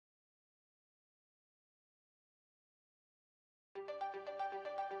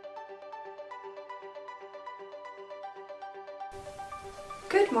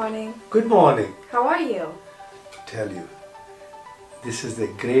Good morning. Good morning. How are you? Tell you, this is the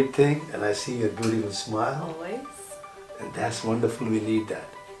great thing, and I see your beautiful smile, Always. and that's wonderful. We need that.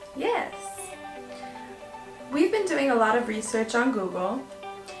 Yes. We've been doing a lot of research on Google,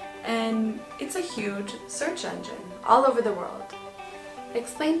 and it's a huge search engine all over the world.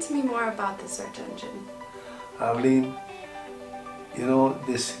 Explain to me more about the search engine. Aveline, you know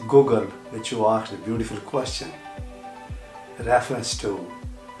this Google, which you asked a beautiful question, reference to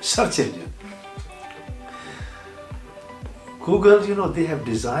search engine. Google, you know, they have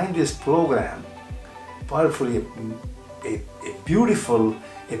designed this program powerfully, a beautiful,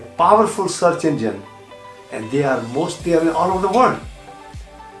 a powerful search engine, and they are all over the world.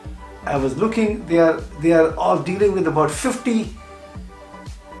 I was looking, they are all dealing with about 50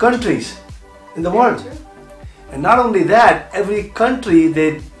 countries in the world. True. And not only that, every country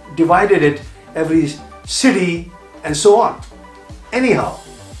they divided it, every city and so on. Anyhow,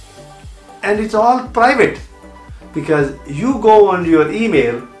 and it's all private because you go on your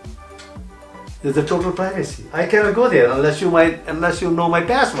email, there's a total privacy. I cannot go there unless you know my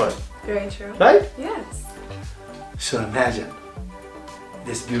password. Very true. Right? Yes. So imagine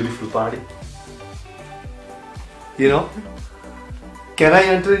this beautiful body. You know? Can I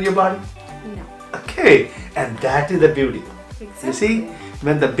enter in your body? No. Okay, and that is the beauty. Exactly. You see,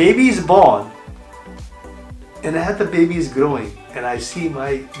 when the baby is born, and as the baby is growing, and I see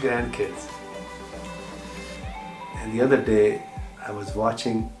my grandkids. And the other day, I was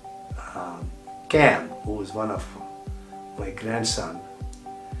watching Cam, who was one of my grandson.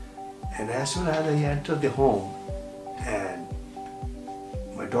 And as soon as I entered the home, and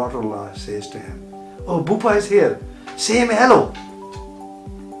my daughter-in-law says to him, "Oh, Bupa is here. Say him hello."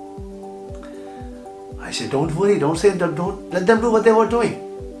 I said, "Don't worry, don't let them do what they were doing."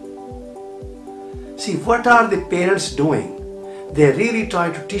 See, what are the parents doing? They're really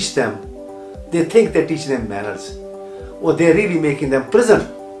trying to teach them. They think they're teaching them manners. Or they're really making them prison.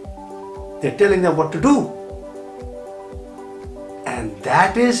 They're telling them what to do. And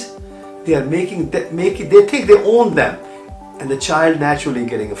that is, they think they own them. And the child naturally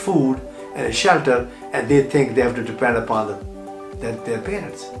getting a food and a shelter, and they think they have to depend upon their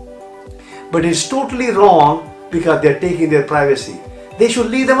parents. But it's totally wrong because they're taking their privacy. They should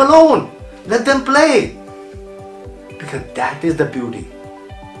leave them alone. Let them play. Because that is the beauty.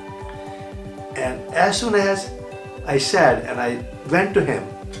 And as soon as I said, and I went to him,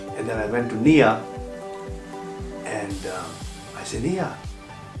 and then I went to Nia, and I said, "Nia,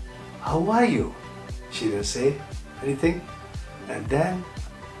 how are you?" She didn't say anything. And then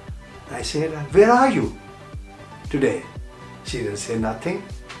I said, "Where are you today?" She didn't say nothing.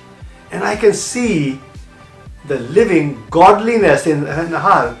 And I can see the living godliness in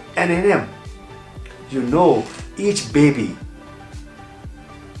her and in him. You know, each baby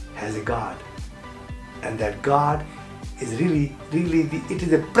has a God. And that God is really, it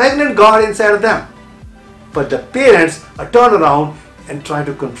is a pregnant God inside of them. But the parents are turned around and try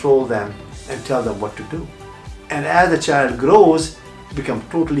to control them and tell them what to do. And as the child grows, become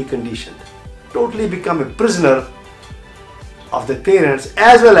totally conditioned. Totally become a prisoner of the parents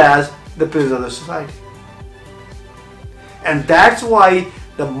as well as the prisoner of the society. And that's why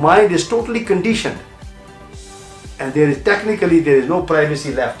the mind is totally conditioned. And there is no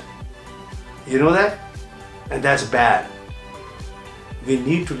privacy left. You know that? And that's bad. We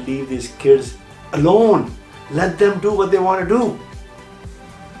need to leave these kids alone. Let them do what they want to do.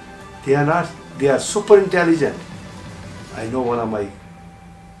 They are super intelligent. I know one of my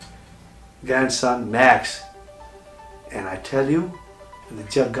grandson, Max, and I tell you,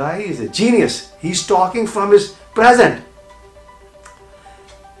 the guy is a genius. He's talking from his present.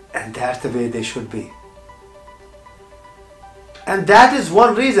 And that's the way they should be. And that is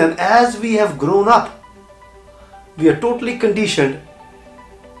one reason, as we have grown up, we are totally conditioned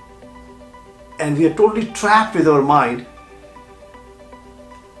and we are totally trapped with our mind,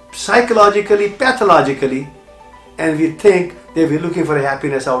 psychologically, pathologically, and we think that we're looking for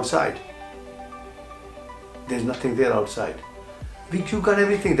happiness outside. There's nothing there outside. You got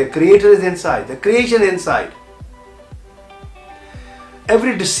everything. The Creator is inside. The creation is inside.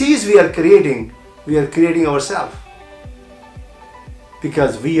 Every disease we are creating ourselves.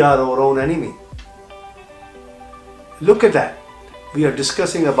 Because we are our own enemy. Look at that. We are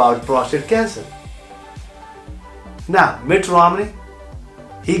discussing about prostate cancer. Now, Mitt Romney,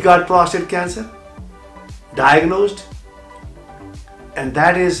 he got prostate cancer, diagnosed, and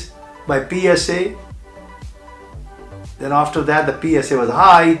that is by PSA. Then after that, the PSA was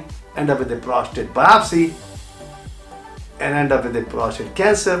high, end up with a prostate biopsy, and end up with a prostate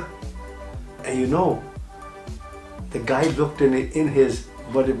cancer. And you know, the guy looked in his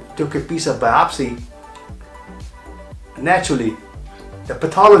but it took a piece of biopsy. Naturally, the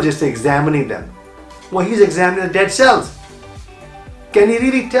pathologist is examining them. Well, he's examining the dead cells. Can he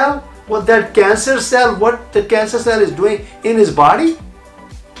really tell what the cancer cell is doing in his body?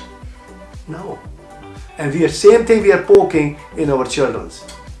 No. And same thing we are poking in our children's.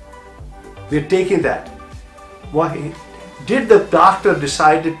 We are taking that. Why did the doctor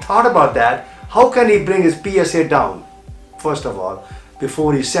thought about that? How can he bring his PSA down? First of all,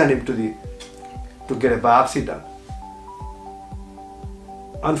 before he sent him to get a biopsy done.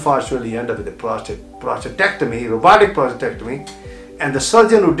 Unfortunately, he ended up with a prostatectomy, robotic prostatectomy, and the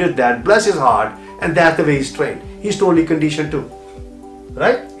surgeon who did that, bless his heart, and that's the way he's trained. He's totally conditioned too,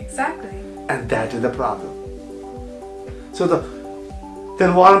 right? Exactly. And that is the problem. So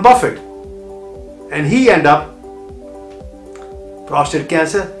then Warren Buffett, and he ended up prostate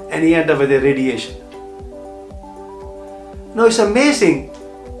cancer, and he ended up with a radiation. Now it's amazing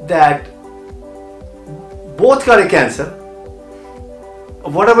that both got a cancer,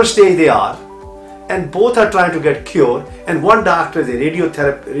 whatever stage they are, and both are trying to get cured, and one doctor is a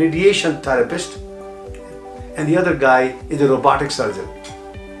radiation therapist and the other guy is a robotic surgeon.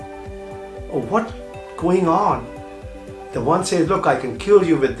 Oh, what's going on? The one says, look, I can cure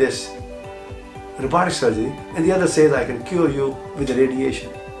you with this robotic surgery, and the other says, I can cure you with the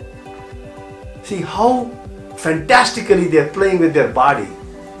radiation. See how fantastically they're playing with their body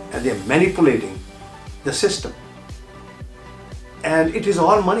and they're manipulating the system. And it is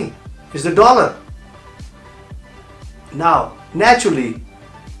all money. It's the dollar. Now, naturally,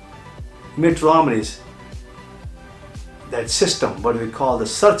 Mitt Romney's, that system, what we call the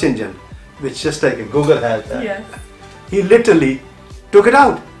search engine, which just like a Google has that, Yes. he literally took it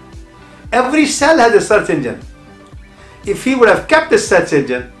out. Every cell has a search engine. If he would have kept the search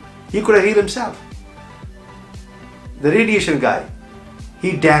engine, he could have healed himself. The radiation guy,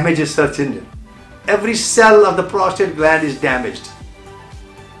 he damaged his search engine. Every cell of the prostate gland is damaged.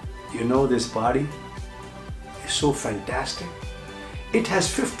 You know, this body is so fantastic. It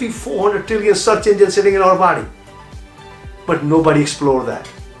has 5,400 trillion search engines sitting in our body. But nobody explored that.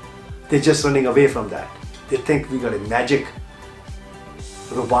 They're just running away from that. They think we got a magic,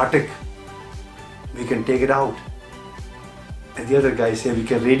 robotic, we can take it out. And the other guys say we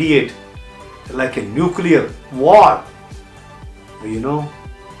can radiate like a nuclear war. You know,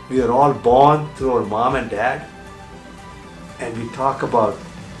 we are all born through our mom and dad. And we talk about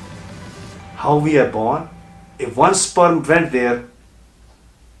how we are born. If one sperm went there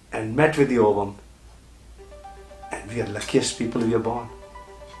and met with the ovum, and we are luckiest people we are born.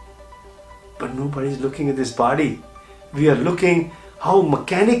 But nobody is looking at this body. We are looking how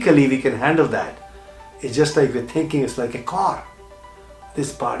mechanically we can handle that. It's just like we're thinking it's like a car.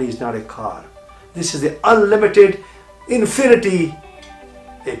 This body is not a car. This is the unlimited infinity,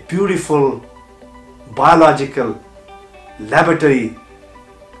 a beautiful biological laboratory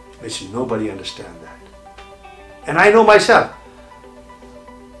which nobody understands that. And I know myself,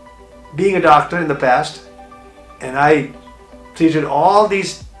 being a doctor in the past, and I treated all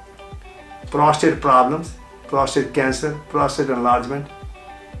these prostate problems, prostate cancer, prostate enlargement.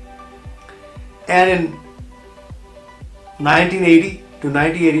 And in 1980 to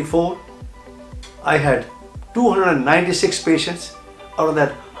 1984, I had 296 patients. Out of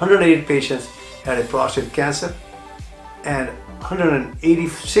that, 108 patients had a prostate cancer, and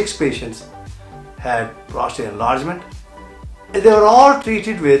 186 patients had prostate enlargement. And they were all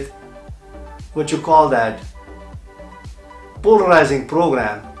treated with what you call that polarizing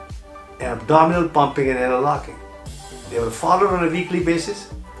program, abdominal pumping and air locking. They were followed on a weekly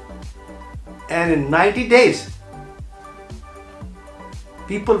basis, and in 90 days,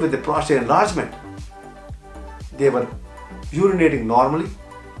 people with the prostate enlargement, they were urinating normally,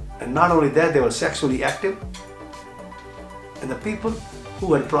 and not only that, they were sexually active. And the people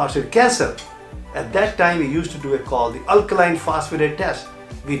who had prostate cancer, at that time we used to do a called the alkaline phosphatase test.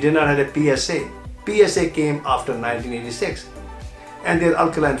 We did not have a PSA. PSA came after 1986, and their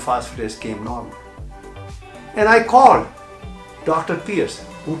alkaline phosphatase came normal. And I called Dr. Pierce,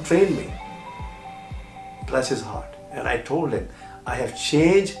 who trained me, bless his heart, and I told him I have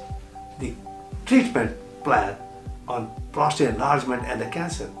changed the treatment plan on prostate enlargement and the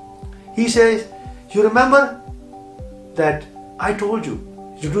cancer. He says, you remember that I told you,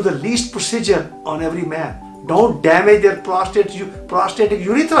 you do the least procedure on every man. Don't damage their prostatic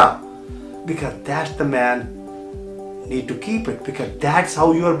urethra, because that's the man need to keep it, because that's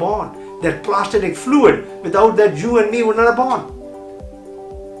how you are born. That prostatic fluid, without that you and me would not have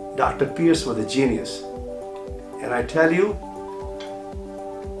born. Dr. Pierce was a genius. And I tell you,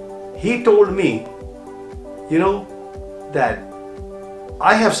 he told me, you know, that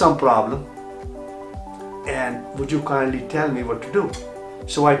I have some problem and would you kindly tell me what to do?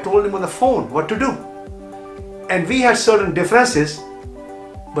 So I told him on the phone what to do. And we had certain differences,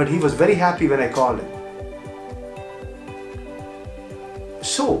 but he was very happy when I called him.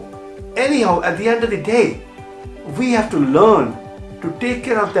 So, anyhow, at the end of the day, we have to learn to take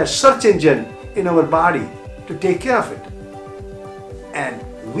care of that search engine in our body, to take care of it. And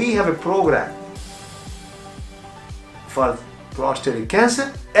we have a program for prostate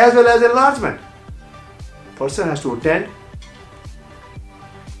cancer as well as enlargement. Person has to attend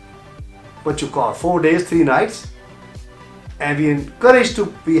what you call 4 days, 3 nights, and we encourage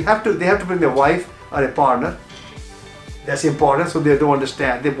they have to bring their wife or a partner. That's important, so they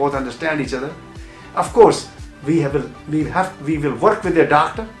both understand each other. Of course, we will work with their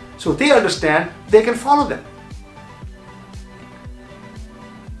doctor, so they understand, they can follow them.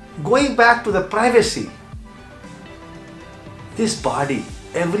 Going back to the privacy, this body,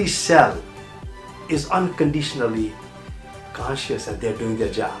 every cell is unconditionally conscious that they're doing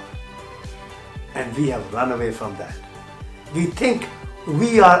their job. And we have run away from that. We think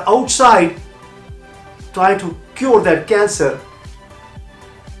we are outside trying to cure that cancer,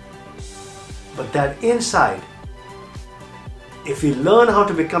 but that inside, if we learn how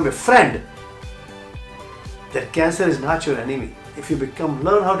to become a friend, that cancer is not your enemy. If you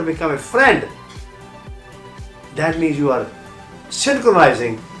learn how to become a friend, that means you are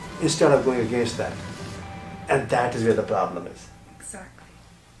synchronizing instead of going against that. And that is where the problem is. Exactly.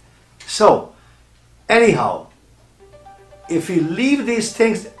 So, anyhow, if we leave these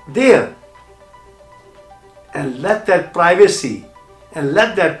things there and let that privacy and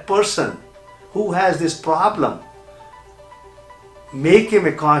let that person who has this problem, make him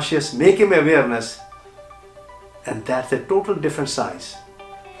a conscious, make him awareness, and that's a total different science.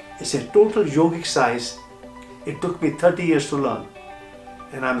 It's a total yogic science. It took me 30 years to learn,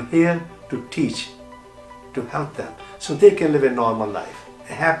 and I'm here to teach, to help them so they can live a normal life,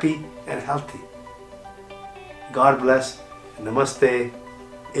 happy and healthy. God bless. Namaste.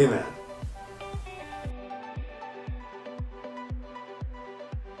 Amen.